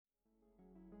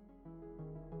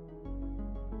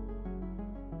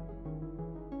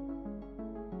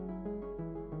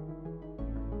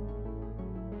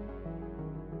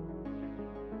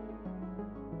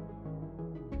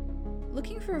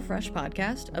Looking for a fresh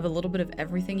podcast of a little bit of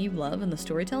everything you love in the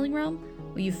storytelling realm?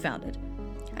 Well, you've found it.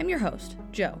 I'm your host,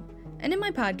 Joe, and in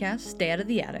my podcast, Stay Out of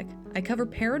the Attic, I cover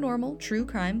paranormal, true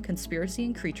crime, conspiracy,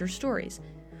 and creature stories.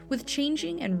 With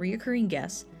changing and reoccurring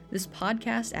guests, this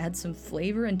podcast adds some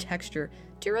flavor and texture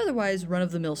to your otherwise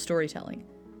run-of-the-mill storytelling.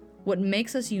 What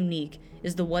makes us unique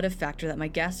is the what-if factor that my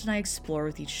guest and I explore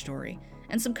with each story,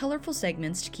 and some colorful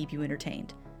segments to keep you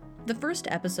entertained. The first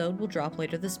episode will drop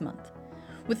later this month,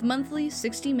 with monthly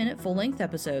 60-minute full-length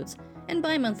episodes and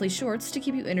bi-monthly shorts to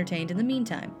keep you entertained in the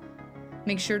meantime.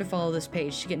 Make sure to follow this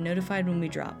page to get notified when we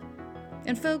drop.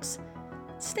 And folks,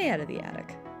 stay out of the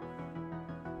attic.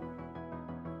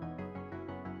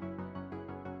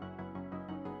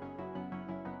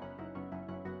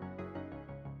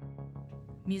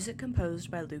 Music composed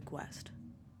by Luke West.